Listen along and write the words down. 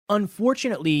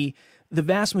unfortunately, the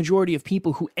vast majority of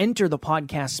people who enter the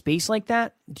podcast space like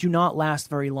that do not last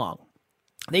very long.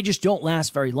 They just don't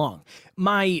last very long.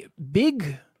 My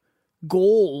big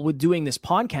goal with doing this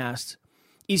podcast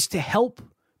is to help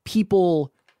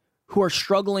people who are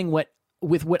struggling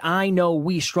with what I know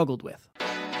we struggled with.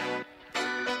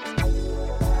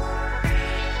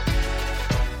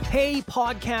 Hey,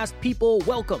 podcast people,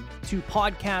 welcome to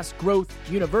Podcast Growth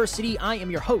University. I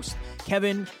am your host,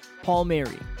 Kevin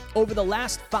Palmieri. Over the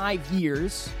last 5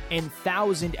 years and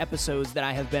 1,000 episodes that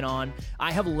I have been on,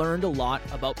 I have learned a lot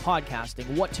about podcasting,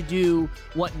 what to do,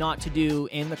 what not to do,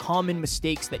 and the common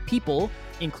mistakes that people,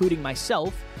 including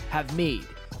myself, have made.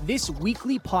 This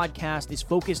weekly podcast is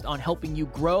focused on helping you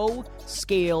grow,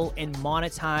 scale, and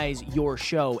monetize your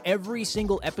show. Every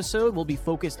single episode will be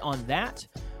focused on that.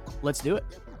 Let's do it.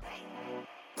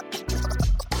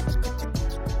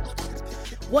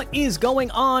 What is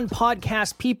going on,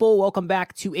 podcast people? Welcome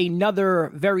back to another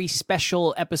very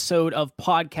special episode of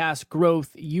Podcast Growth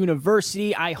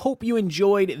University. I hope you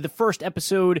enjoyed the first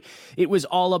episode. It was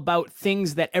all about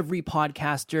things that every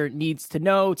podcaster needs to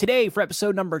know. Today, for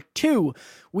episode number 2,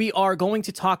 we are going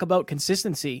to talk about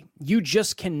consistency. You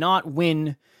just cannot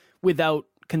win without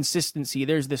consistency.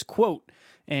 There's this quote,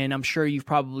 and I'm sure you've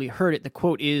probably heard it. The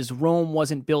quote is, "Rome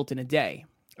wasn't built in a day."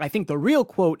 I think the real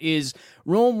quote is,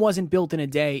 Rome wasn't built in a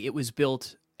day, it was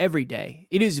built every day.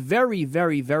 It is very,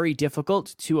 very, very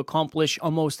difficult to accomplish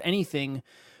almost anything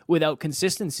without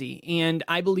consistency. And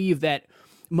I believe that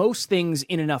most things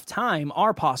in enough time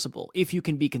are possible if you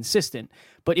can be consistent.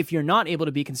 But if you're not able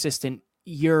to be consistent,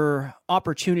 your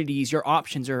opportunities, your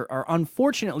options are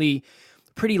unfortunately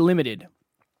pretty limited.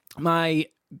 My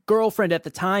girlfriend at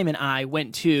the time and I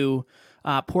went to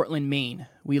Portland, Maine.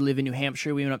 We live in New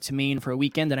Hampshire. We went up to Maine for a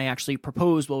weekend, and I actually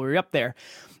proposed while we were up there.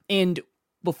 And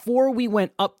before we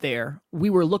went up there, we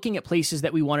were looking at places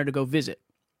that we wanted to go visit.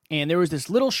 And there was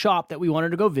this little shop that we wanted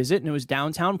to go visit, and it was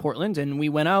downtown Portland. And we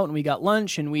went out and we got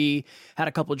lunch and we had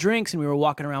a couple drinks and we were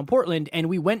walking around Portland, and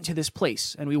we went to this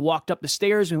place and we walked up the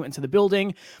stairs. We went into the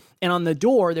building, and on the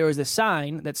door, there was a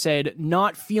sign that said,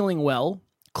 "Not feeling well,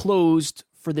 closed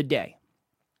for the day."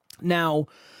 Now,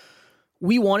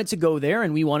 we wanted to go there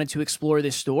and we wanted to explore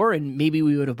this store, and maybe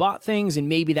we would have bought things, and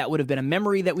maybe that would have been a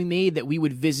memory that we made, that we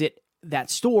would visit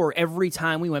that store every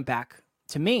time we went back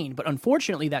to Maine. But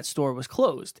unfortunately, that store was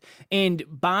closed. And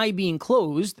by being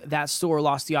closed, that store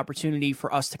lost the opportunity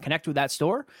for us to connect with that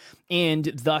store. And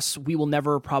thus, we will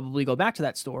never probably go back to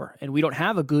that store. And we don't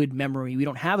have a good memory. We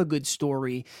don't have a good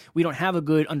story. We don't have a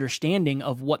good understanding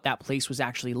of what that place was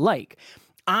actually like.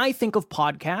 I think of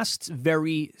podcasts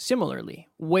very similarly,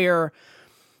 where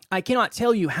I cannot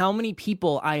tell you how many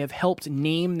people I have helped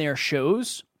name their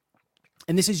shows,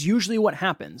 and this is usually what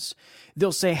happens.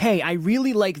 They'll say, "Hey, I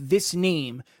really like this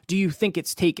name. Do you think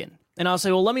it's taken?" And I'll say,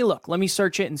 "Well, let me look. Let me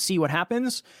search it and see what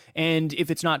happens. And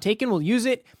if it's not taken, we'll use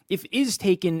it. If it is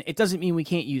taken, it doesn't mean we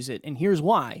can't use it. And here's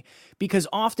why. Because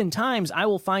oftentimes I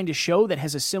will find a show that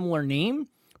has a similar name,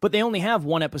 but they only have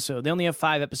 1 episode. They only have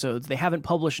 5 episodes. They haven't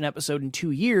published an episode in 2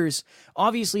 years.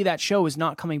 Obviously, that show is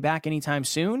not coming back anytime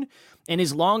soon. And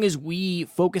as long as we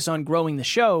focus on growing the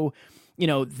show,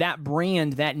 that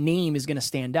brand, that name is going to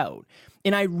stand out.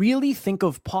 And I really think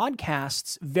of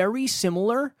podcasts very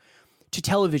similar to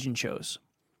television shows.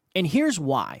 And here's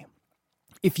why.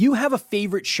 If you have a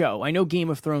favorite show, I know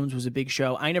Game of Thrones was a big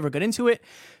show. I never got into it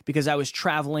because I was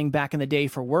traveling back in the day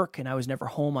for work, and I was never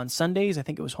home on Sundays. I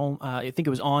think it was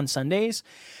on Sundays.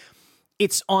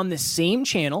 It's on the same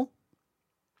channel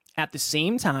at the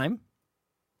same time,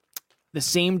 the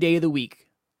same day of the week,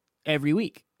 every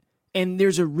week. And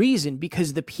there's a reason,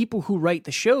 because the people who write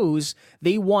the shows,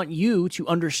 they want you to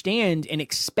understand and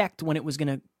expect when it was going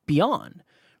to be on.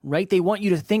 Right? They want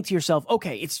you to think to yourself,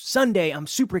 okay, it's Sunday. I'm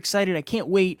super excited. I can't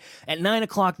wait. At 9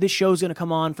 o'clock, this show's going to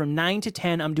come on. From 9 to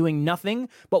 10, I'm doing nothing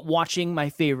but watching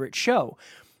my favorite show.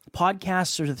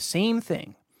 Podcasts are the same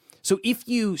thing. So if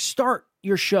you start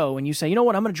your show and you say, you know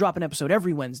what, I'm going to drop an episode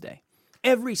every Wednesday.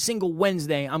 Every single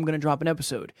Wednesday, I'm going to drop an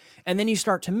episode. And then you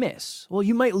start to miss. Well,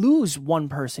 you might lose 1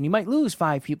 person. You might lose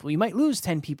 5 people. You might lose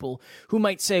 10 people who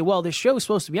might say, well, this show is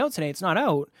supposed to be out today. It's not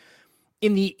out.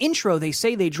 In the intro, they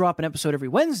say they drop an episode every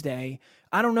Wednesday.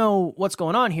 I don't know what's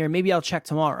going on here. Maybe I'll check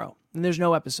tomorrow, and there's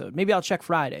no episode. Maybe I'll check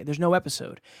Friday. There's no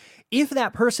episode. If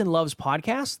that person loves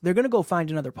podcasts, they're going to go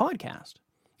find another podcast,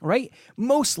 right?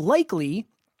 Most likely,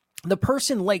 the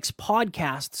person likes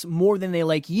podcasts more than they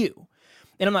like you.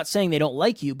 And I'm not saying they don't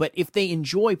like you, but if they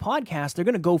enjoy podcasts, they're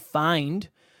going to go find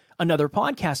another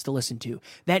podcast to listen to.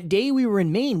 That day we were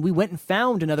in Maine, we went and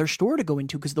found another store to go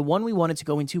into because the one we wanted to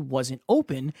go into wasn't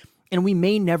open, and we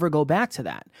may never go back to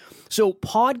that. So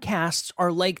podcasts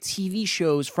are like TV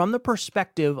shows from the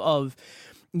perspective of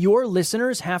your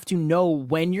listeners have to know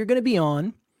when you're going to be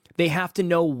on. They have to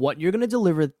know what you're going to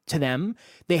deliver to them.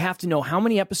 They have to know how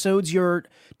many episodes you're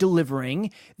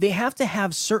delivering. They have to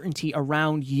have certainty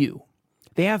around you.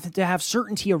 They have to have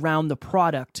certainty around the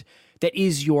product that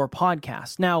is your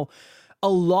podcast. Now, a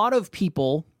lot of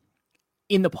people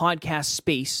in the podcast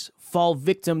space fall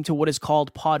victim to what is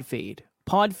called pod fade.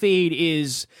 Pod fade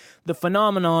is the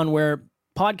phenomenon where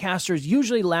podcasters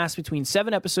usually last between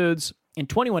 7 episodes and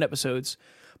 21 episodes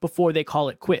before they call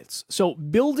it quits. So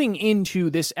building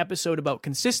into this episode about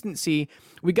consistency,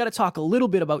 we got to talk a little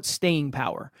bit about staying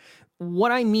power.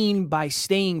 What I mean by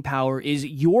staying power is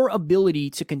your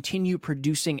ability to continue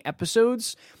producing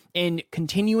episodes and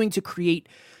continuing to create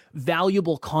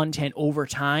valuable content over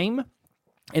time.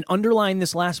 And underline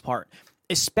this last part,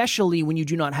 especially when you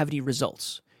do not have any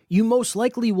results. You most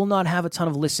likely will not have a ton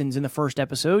of listens in the first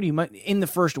episode. You might in the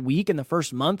first week, in the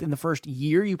first month, in the first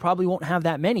year, you probably won't have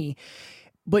that many.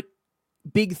 But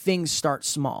big things start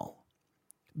small.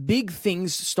 Big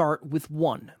things start with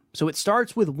one. So it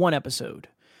starts with one episode.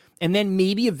 And then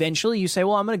maybe eventually you say,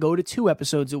 well, I'm going to go to 2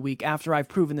 episodes a week after I've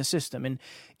proven the system. And,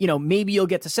 maybe you'll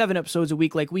get to 7 episodes a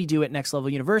week like we do at Next Level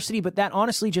University, but that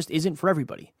honestly just isn't for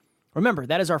everybody. Remember,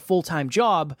 that is our full-time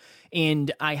job,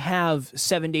 and I have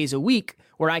 7 days a week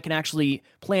where I can actually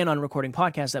plan on recording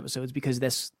podcast episodes because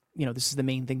this is the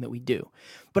main thing that we do.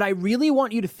 But I really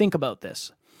want you to think about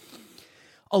this.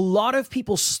 A lot of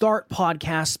people start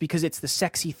podcasts because it's the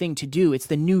sexy thing to do. It's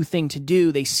the new thing to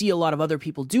do. They see a lot of other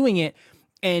people doing it,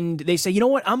 and they say, you know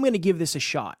what, I'm going to give this a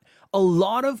shot. A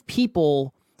lot of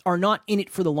people are not in it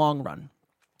for the long run.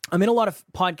 I'm in a lot of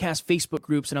podcast Facebook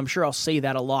groups, and I'm sure I'll say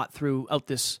that a lot throughout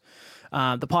this,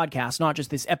 the podcast, not just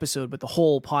this episode, but the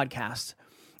whole podcast.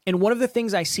 And one of the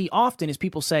things I see often is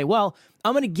people say, well,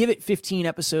 I'm going to give it 15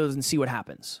 episodes and see what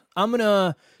happens. I'm going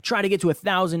to try to get to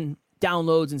 1,000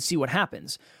 downloads and see what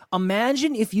happens.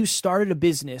 Imagine if you started a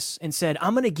business and said,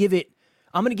 I'm going to give it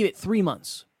 3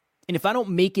 months. And if I don't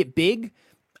make it big,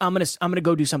 I'm going to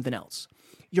go do something else.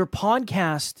 Your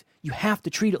podcast, you have to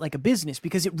treat it like a business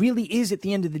because it really is at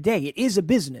the end of the day. It is a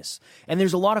business. And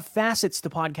there's a lot of facets to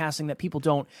podcasting that people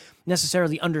don't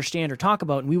necessarily understand or talk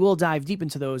about. And we will dive deep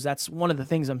into those. That's one of the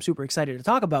things I'm super excited to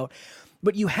talk about.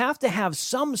 But you have to have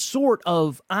some sort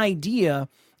of idea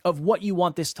of what you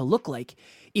want this to look like.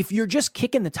 If you're just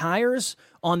kicking the tires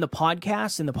on the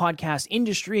podcast and the podcast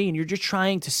industry and you're just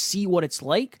trying to see what it's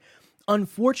like,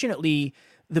 unfortunately,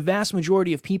 the vast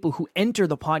majority of people who enter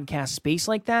the podcast space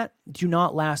like that do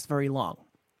not last very long.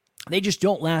 They just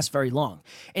don't last very long.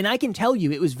 And I can tell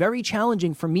you, it was very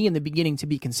challenging for me in the beginning to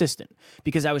be consistent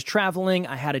because I was traveling.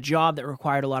 I had a job that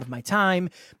required a lot of my time.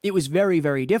 It was very,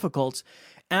 very difficult.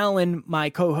 Alan, my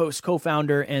co-host,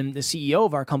 co-founder, and the CEO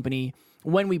of our company,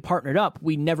 when we partnered up,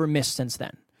 we never missed since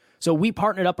then. So we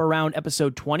partnered up around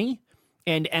episode 20.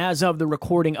 And as of the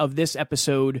recording of this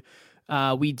episode,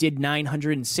 we did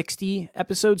 960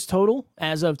 episodes total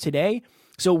as of today.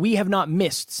 So we have not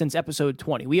missed since episode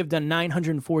 20. We have done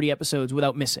 940 episodes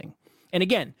without missing. And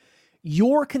again,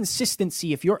 your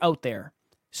consistency, if you're out there,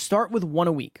 start with 1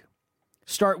 a week.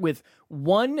 Start with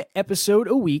 1 episode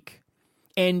a week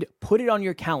and put it on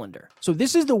your calendar. So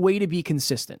this is the way to be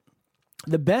consistent.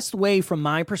 The best way from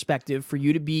my perspective for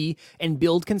you to be and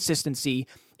build consistency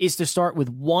is to start with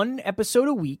 1 episode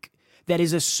a week that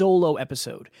is a solo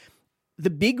episode.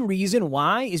 The big reason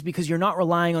why is because you're not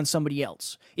relying on somebody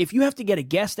else. If you have to get a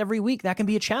guest every week, that can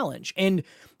be a challenge. And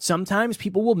sometimes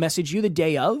people will message you the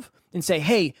day of and say,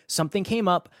 hey, something came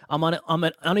up. I'm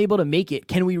unable to make it.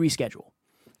 Can we reschedule?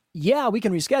 Yeah, we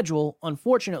can reschedule.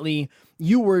 Unfortunately,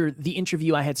 you were the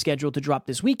interview I had scheduled to drop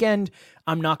this weekend.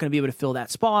 I'm not going to be able to fill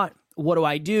that spot.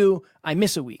 What do? I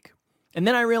miss a week. And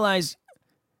then I realize,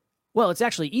 well, it's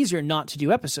actually easier not to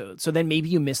do episodes. So then maybe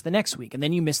you miss the next week, and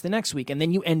then you miss the next week, and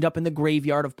then you end up in the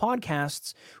graveyard of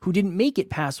podcasts who didn't make it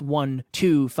past 1,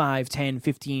 2, 5, 10,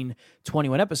 15,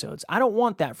 21 episodes. I don't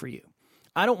want that for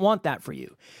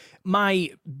you. My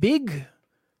big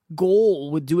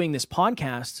goal with doing this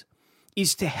podcast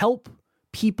is to help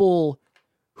people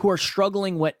who are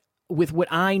struggling with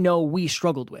what I know we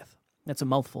struggled with. That's a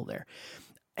mouthful there.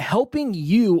 Helping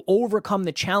you overcome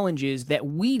the challenges that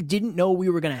we didn't know we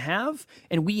were going to have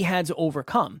and we had to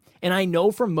overcome. And I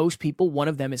know for most people, one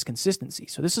of them is consistency.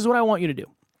 So this is what I want you to do.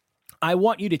 I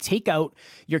want you to take out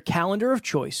your calendar of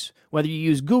choice, whether you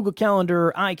use Google Calendar,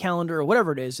 or iCalendar, or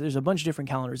whatever it is. There's a bunch of different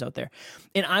calendars out there.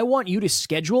 And I want you to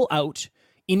schedule out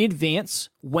in advance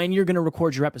when you're going to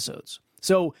record your episodes.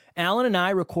 So Alan and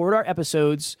I record our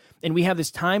episodes, and we have this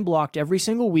time blocked every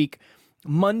single week,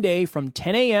 Monday from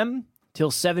 10 a.m. till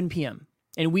 7 p.m.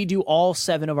 And we do all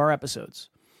 7 of our episodes,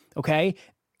 okay?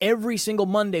 Every single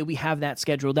Monday, we have that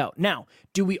scheduled out. Now,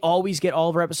 do we always get all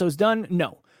of our episodes done?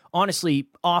 No. Honestly,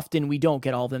 often we don't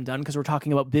get all of them done because we're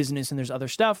talking about business and there's other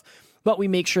stuff, but we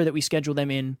make sure that we schedule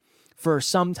them in for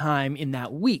some time in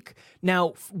that week.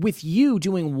 Now, with you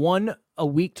doing one a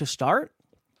week to start,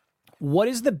 what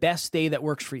is the best day that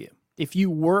works for you? If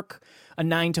you work a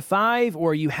 9 to 5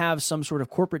 or you have some sort of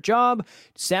corporate job,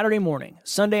 Saturday morning,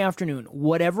 Sunday afternoon,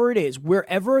 whatever it is,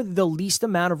 wherever the least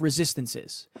amount of resistance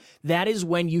is, that is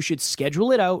when you should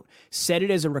schedule it out, set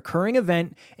it as a recurring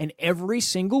event, and every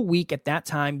single week at that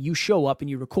time, you show up and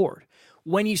you record.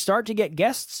 When you start to get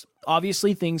guests,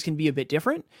 obviously things can be a bit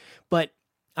different, but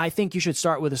I think you should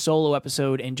start with a solo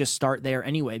episode and just start there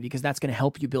anyway, because that's going to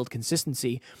help you build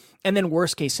consistency. And then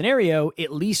worst case scenario,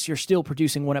 at least you're still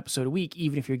producing one episode a week,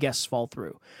 even if your guests fall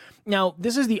through. Now,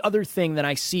 this is the other thing that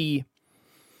I see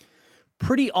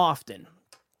pretty often.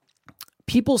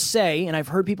 People say, and I've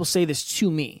heard people say this to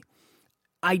me,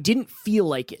 I didn't feel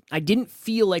like it. I didn't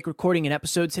feel like recording an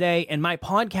episode today, and my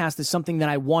podcast is something that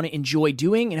I want to enjoy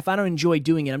doing, and if I don't enjoy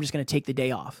doing it, I'm just going to take the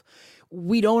day off.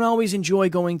 We don't always enjoy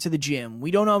going to the gym.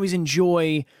 We don't always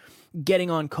enjoy getting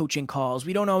on coaching calls.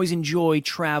 We don't always enjoy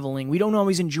traveling. We don't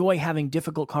always enjoy having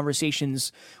difficult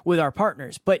conversations with our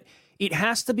partners. But it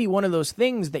has to be one of those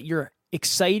things that you're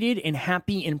excited and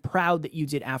happy and proud that you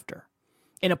did after.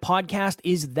 And a podcast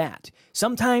is that.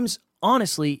 Sometimes,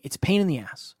 honestly, it's a pain in the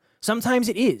ass. Sometimes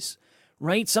it is,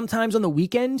 right? Sometimes on the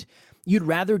weekend, you'd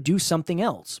rather do something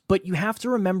else, but you have to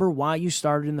remember why you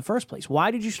started in the first place.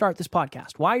 Why did you start this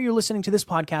podcast? Why are you listening to this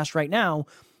podcast right now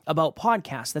about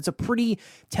podcasts? That's a pretty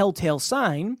telltale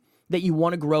sign that you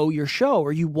want to grow your show,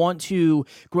 or you want to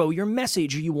grow your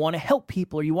message, or you want to help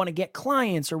people, or you want to get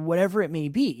clients, or whatever it may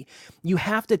be. You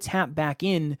have to tap back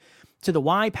in to the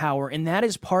why power, and that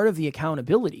is part of the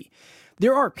accountability.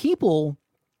 There are people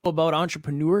about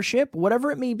entrepreneurship,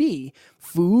 whatever it may be,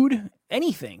 food,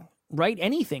 anything. Right?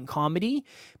 Anything, comedy,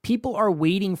 people are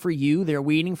waiting for you. They're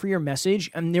waiting for your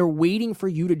message, and they're waiting for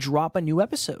you to drop a new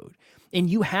episode. And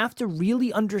you have to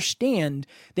really understand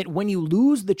that when you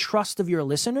lose the trust of your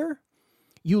listener,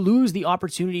 you lose the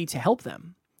opportunity to help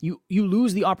them. You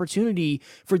lose the opportunity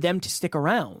for them to stick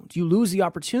around. You lose the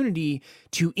opportunity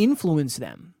to influence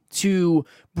them, to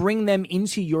bring them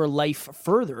into your life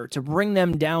further, to bring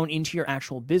them down into your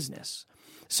actual business.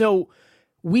 So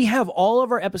we have all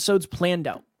of our episodes planned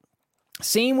out.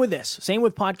 Same with this. Same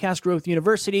with Podcast Growth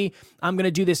University. I'm going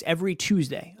to do this every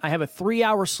Tuesday. I have a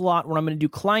 3-hour slot where I'm going to do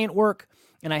client work,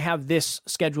 and I have this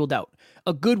scheduled out.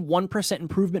 A good 1%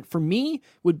 improvement for me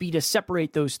would be to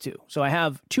separate those two. So I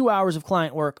have 2 hours of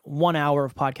client work, 1 hour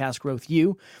of Podcast Growth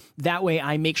U. That way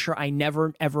I make sure I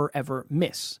never, ever, ever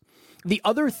miss. The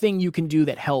other thing you can do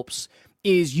that helps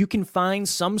is you can find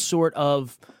some sort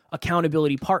of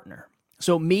accountability partner.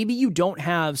 So maybe you don't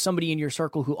have somebody in your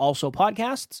circle who also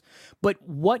podcasts, but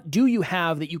what do you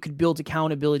have that you could build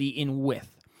accountability in with?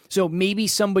 So maybe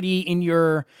somebody in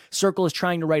your circle is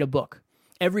trying to write a book.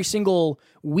 Every single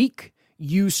week,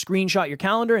 you screenshot your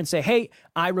calendar and say, hey,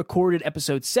 I recorded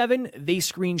episode 7. They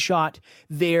screenshot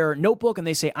their notebook and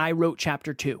they say, I wrote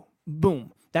chapter 2.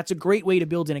 Boom. That's a great way to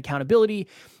build an accountability.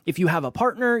 If you have a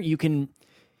partner, you can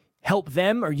help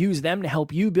them or use them to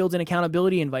help you build an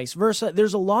accountability and vice versa.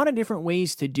 There's a lot of different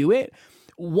ways to do it.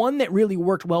 One that really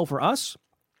worked well for us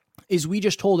is we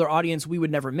just told our audience we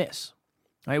would never miss.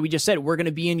 All right, we just said we're going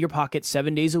to be in your pocket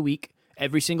 7 days a week,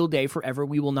 every single day forever.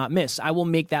 We will not miss. I will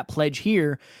make that pledge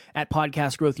here at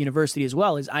Podcast Growth University as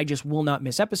well, as I just will not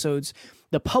miss episodes.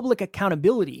 The public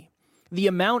accountability, the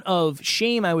amount of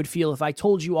shame I would feel if I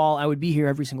told you all I would be here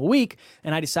every single week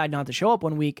and I decide not to show up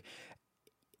one week,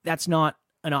 that's not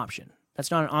an option. That's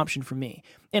not an option for me.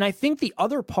 And I think the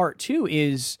other part too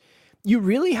is you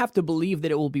really have to believe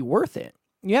that it will be worth it.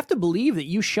 You have to believe that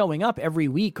you showing up every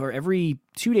week or every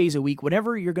 2 days a week,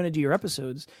 whenever you're going to do your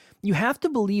episodes, you have to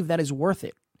believe that is worth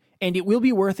it. And it will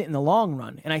be worth it in the long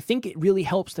run. And I think it really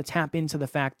helps to tap into the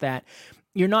fact that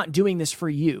you're not doing this for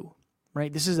you,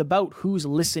 right? This is about who's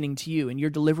listening to you and you're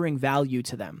delivering value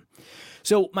to them.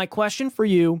 So my question for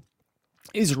you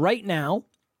is right now,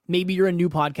 maybe you're a new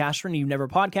podcaster and you've never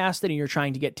podcasted and you're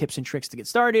trying to get tips and tricks to get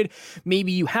started.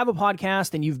 Maybe you have a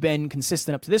podcast and you've been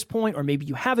consistent up to this point, or maybe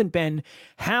you haven't been.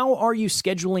 How are you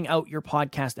scheduling out your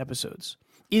podcast episodes?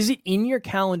 Is it in your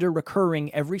calendar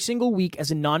recurring every single week as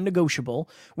a non-negotiable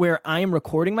where I am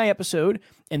recording my episode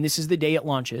and this is the day it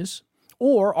launches?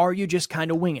 Or are you just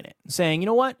kind of winging it, saying, you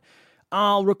know what,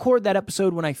 I'll record that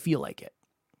episode when I feel like it?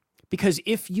 Because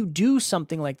if you do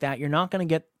something like that, you're not going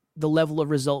to get the level of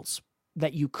results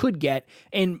that you could get.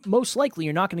 And most likely,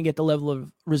 you're not going to get the level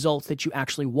of results that you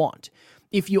actually want.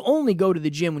 If you only go to the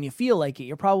gym when you feel like it,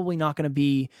 you're probably not going to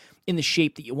be in the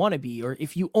shape that you want to be. Or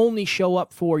if you only show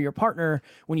up for your partner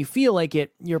when you feel like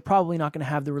it, you're probably not going to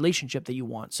have the relationship that you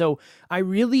want. So I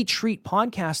really treat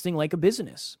podcasting like a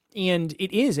business. And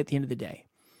it is at the end of the day.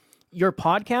 Your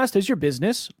podcast is your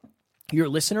business. Your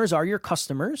listeners are your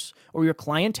customers or your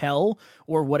clientele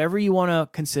or whatever you want to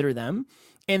consider them.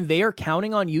 And they are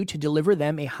counting on you to deliver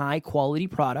them a high quality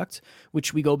product,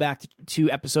 which we go back to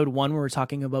episode 1 where we're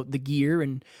talking about the gear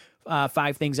and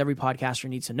 5 things every podcaster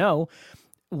needs to know.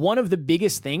 One of the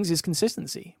biggest things is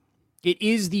consistency. It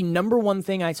is the number one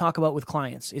thing I talk about with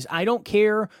clients is I don't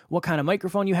care what kind of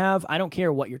microphone you have. I don't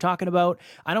care what you're talking about.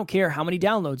 I don't care how many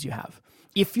downloads you have.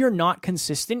 If you're not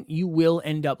consistent, you will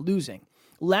end up losing.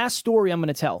 Last story I'm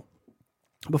going to tell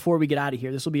before we get out of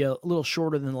here. This will be a little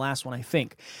shorter than the last one, I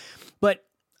think. But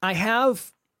I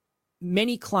have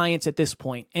many clients at this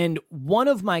point, and one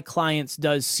of my clients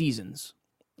does seasons.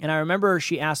 And I remember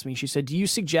she asked me, she said, do you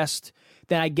suggest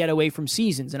that I get away from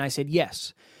seasons? And I said,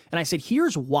 yes. And I said,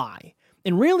 here's why.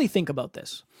 And really think about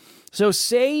this. So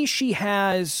say she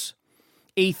has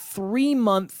a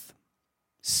 3-month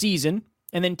season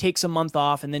and then takes a month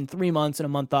off and then 3 months and a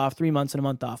month off, 3 months and a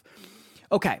month off.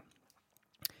 Okay.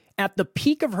 At the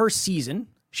peak of her season,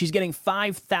 she's getting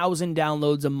 5,000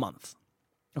 downloads a month.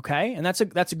 Okay. And that's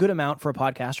a good amount for a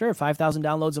podcaster. 5,000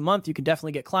 downloads a month. You can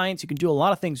definitely get clients. You can do a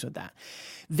lot of things with that.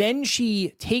 Then she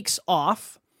takes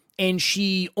off and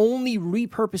she only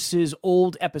repurposes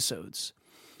old episodes.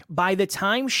 By the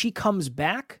time she comes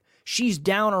back, she's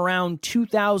down around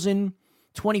 2,000,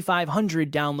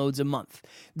 2,500 downloads a month.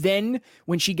 Then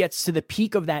when she gets to the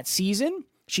peak of that season,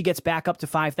 she gets back up to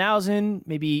 5,000,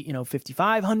 maybe,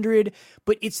 5,500.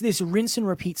 But it's this rinse and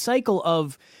repeat cycle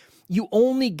of you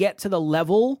only get to the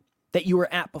level that you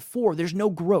were at before. There's no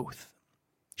growth.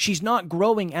 She's not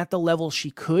growing at the level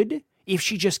she could if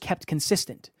she just kept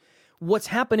consistent. What's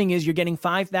happening is you're getting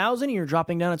 5,000 and you're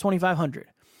dropping down to 2,500.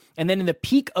 And then in the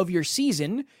peak of your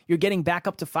season, you're getting back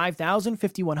up to 5,000,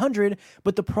 5,100.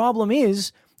 But the problem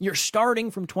is you're starting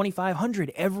from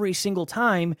 2,500 every single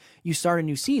time you start a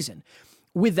new season.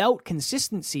 Without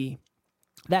consistency,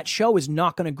 that show is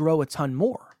not going to grow a ton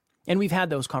more. And we've had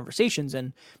those conversations,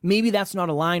 and maybe that's not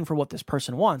a line for what this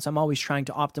person wants. I'm always trying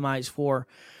to optimize for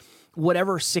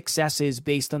whatever success is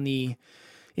based on the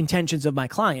intentions of my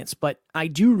clients. But I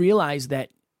do realize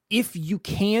that if you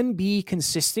can be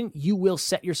consistent, you will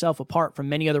set yourself apart from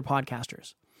many other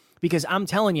podcasters. Because I'm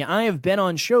telling you, I have been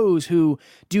on shows who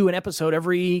do an episode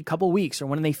every couple weeks or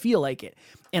when they feel like it.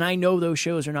 And I know those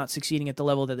shows are not succeeding at the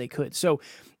level that they could. So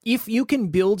if you can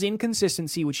build in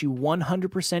consistency, which you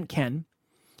 100% can,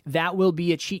 that will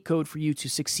be a cheat code for you to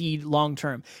succeed long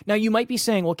term. Now, you might be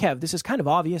saying, well, Kev, this is kind of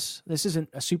obvious. This isn't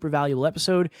a super valuable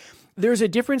episode. There's a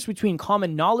difference between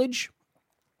common knowledge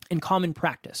and common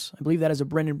practice. I believe that is a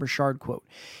Brendan Burchard quote.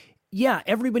 Yeah,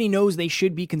 everybody knows they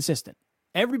should be consistent.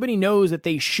 Everybody knows that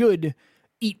they should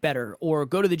eat better or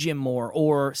go to the gym more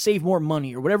or save more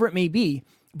money or whatever it may be.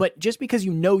 But just because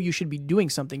you know you should be doing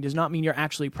something does not mean you're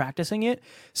actually practicing it.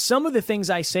 Some of the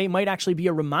things I say might actually be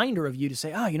a reminder of you to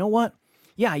say, you know what?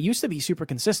 Yeah, I used to be super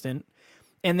consistent,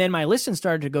 and then my listen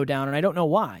started to go down, and I don't know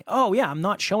why. Oh, yeah, I'm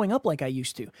not showing up like I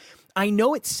used to. I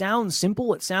know it sounds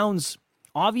simple, it sounds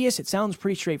obvious, it sounds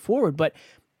pretty straightforward, but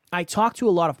I talk to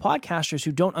a lot of podcasters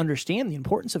who don't understand the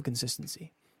importance of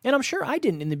consistency, and I'm sure I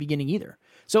didn't in the beginning either.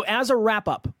 So as a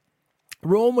wrap-up,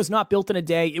 Rome was not built in a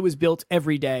day, it was built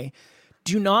every day.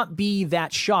 Do not be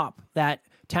that shop that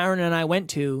Taryn and I went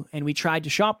to, and we tried to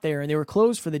shop there, and they were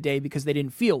closed for the day because they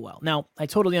didn't feel well. Now, I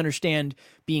totally understand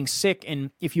being sick,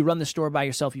 and if you run the store by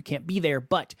yourself, you can't be there.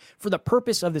 But for the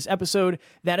purpose of this episode,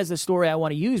 that is the story I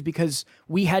want to use because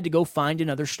we had to go find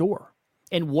another store.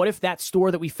 And what if that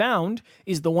store that we found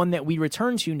is the one that we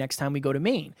return to next time we go to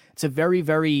Maine? It's a very,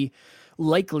 very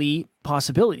likely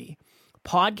possibility.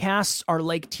 Podcasts are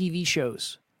like TV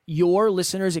shows. Your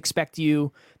listeners expect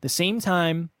you the same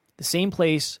time, the same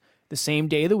place, the same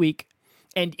day of the week.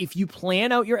 And if you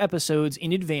plan out your episodes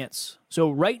in advance, so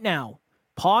right now,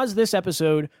 pause this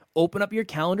episode, open up your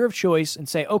calendar of choice and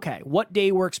say, okay, what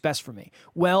day works best for me?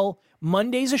 Well,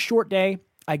 Monday's a short day.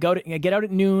 I get out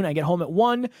at noon. I get home at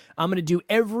 1. I'm going to do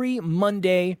every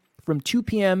Monday from 2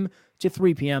 p.m. to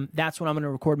 3 p.m. That's when I'm going to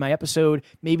record my episode.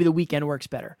 Maybe the weekend works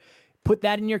better. Put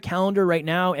that in your calendar right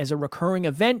now as a recurring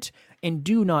event and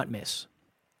do not miss.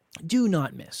 Do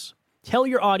not miss. Tell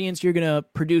your audience you're going to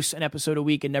produce an episode a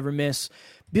week and never miss.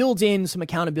 Build in some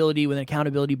accountability with an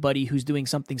accountability buddy who's doing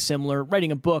something similar,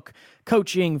 writing a book,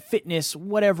 coaching, fitness,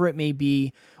 whatever it may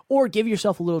be, or give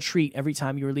yourself a little treat every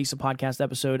time you release a podcast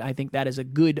episode. I think that is a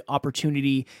good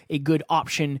opportunity, a good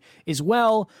option as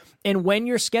well. And when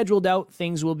you're scheduled out,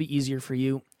 things will be easier for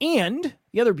you. And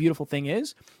the other beautiful thing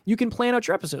is you can plan out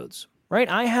your episodes, right?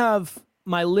 I have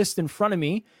my list in front of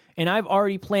me, and I've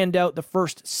already planned out the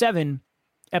first 7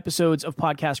 episodes of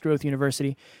Podcast Growth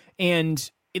University.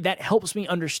 And that helps me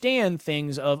understand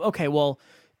things of, okay, well,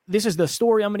 this is the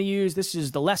story I'm going to use. This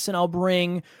is the lesson I'll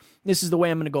bring. This is the way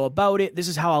I'm going to go about it. This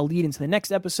is how I'll lead into the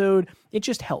next episode. It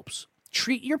just helps.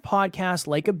 Treat your podcast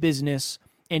like a business,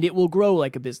 and it will grow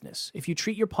like a business. If you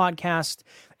treat your podcast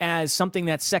as something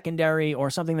that's secondary or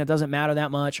something that doesn't matter that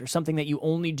much or something that you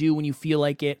only do when you feel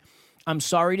like it, I'm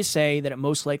sorry to say that it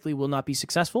most likely will not be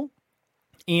successful.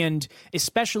 And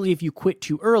especially if you quit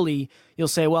too early, you'll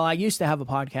say, well, I used to have a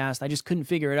podcast, I just couldn't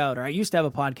figure it out. Or I used to have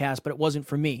a podcast, but it wasn't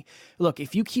for me. Look,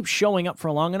 if you keep showing up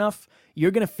for long enough,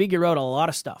 you're going to figure out a lot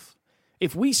of stuff.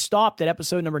 If we stopped at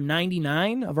episode number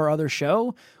 99 of our other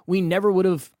show, we never would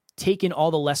have taken all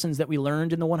the lessons that we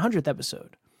learned in the 100th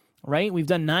episode, right? We've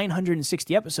done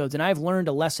 960 episodes, and I've learned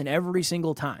a lesson every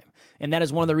single time. And that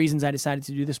is one of the reasons I decided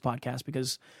to do this podcast,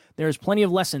 because there's plenty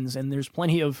of lessons and there's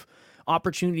plenty of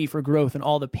opportunity for growth and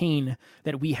all the pain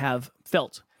that we have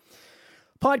felt.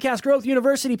 Podcast Growth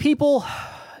University people,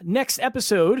 next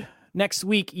episode, next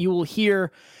week, you will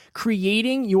hear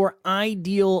creating your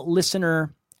ideal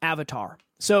listener avatar.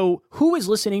 So who is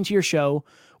listening to your show?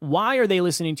 Why are they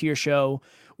listening to your show?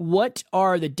 What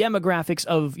are the demographics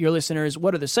of your listeners?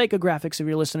 What are the psychographics of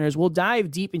your listeners? We'll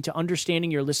dive deep into understanding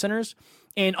your listeners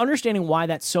and understanding why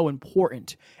that's so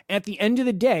important. At the end of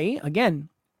the day, again,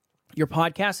 your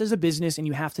podcast is a business and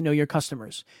you have to know your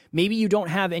customers. Maybe you don't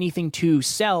have anything to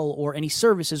sell or any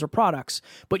services or products,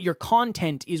 but your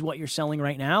content is what you're selling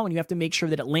right now, and you have to make sure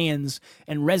that it lands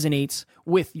and resonates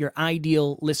with your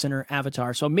ideal listener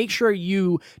avatar. So make sure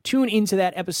you tune into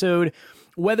that episode.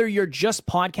 Whether you're just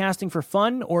podcasting for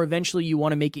fun or eventually you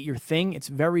want to make it your thing, it's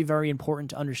very, very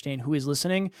important to understand who is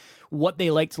listening, what they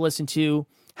like to listen to,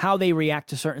 how they react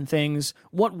to certain things,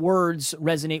 what words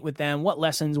resonate with them, what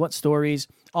lessons, what stories,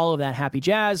 all of that happy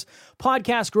jazz.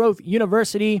 Podcast Growth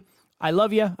University. I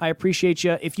love you. I appreciate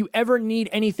you. If you ever need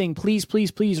anything, please,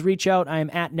 please, please reach out. I am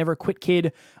at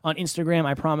NeverQuitKid on Instagram.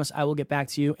 I promise I will get back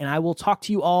to you, and I will talk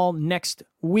to you all next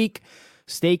week.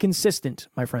 Stay consistent,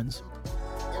 my friends.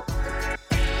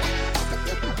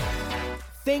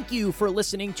 Thank you for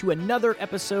listening to another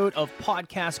episode of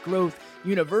Podcast Growth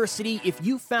University. If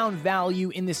you found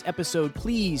value in this episode,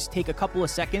 please take a couple of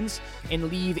seconds and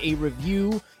leave a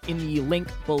review in the link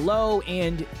below.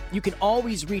 And you can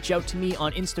always reach out to me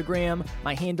on Instagram.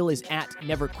 My handle is at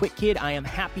NeverQuitKid. I am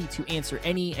happy to answer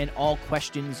any and all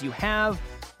questions you have.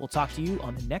 We'll talk to you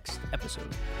on the next episode.